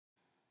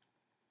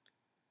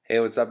Hey,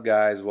 what's up,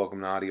 guys?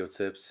 Welcome to Audio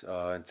Tips.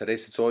 In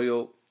today's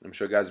tutorial, I'm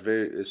sure, guys,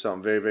 it's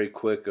something very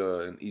quick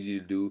and easy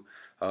to do.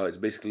 It's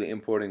basically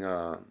importing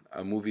a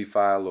movie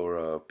file or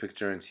a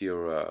picture into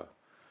your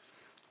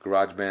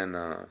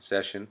Garageband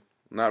session.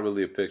 Not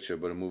really a picture,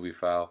 but a movie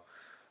file.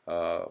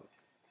 Uh,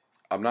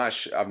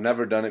 I've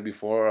never done it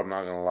before. I'm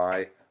not gonna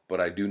lie, but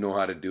I do know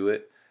how to do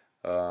it.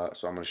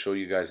 So I'm gonna show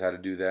you guys how to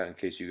do that in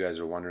case you guys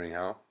are wondering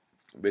how.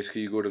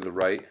 Basically, you go to the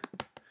right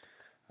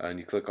and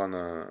you click on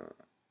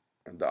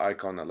the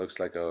icon that looks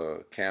like a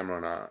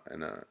camera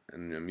and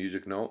a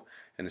music note,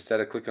 and instead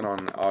of clicking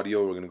on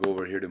audio, we're gonna go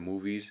over here to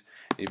movies,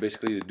 and you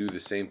basically do the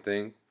same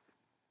thing.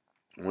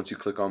 Once you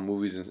click on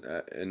movies,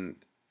 and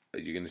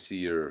you're gonna see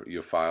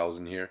your files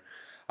in here.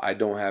 I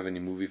don't have any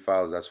movie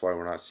files, that's why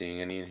we're not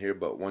seeing any in here.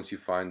 But once you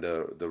find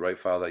the right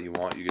file that you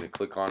want, you're gonna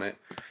click on it,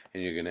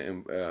 and you're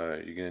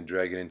gonna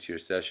drag it into your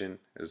session.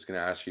 It's gonna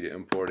ask you to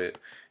import it.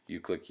 You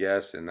click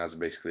yes, and that's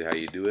basically how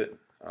you do it.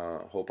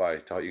 Hope I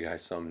taught you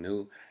guys something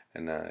new.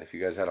 And if you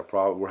guys had a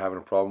problem, were having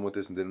a problem with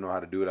this and didn't know how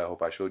to do it, I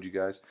hope I showed you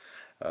guys.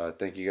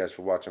 Thank you guys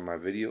for watching my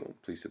video.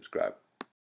 Please subscribe.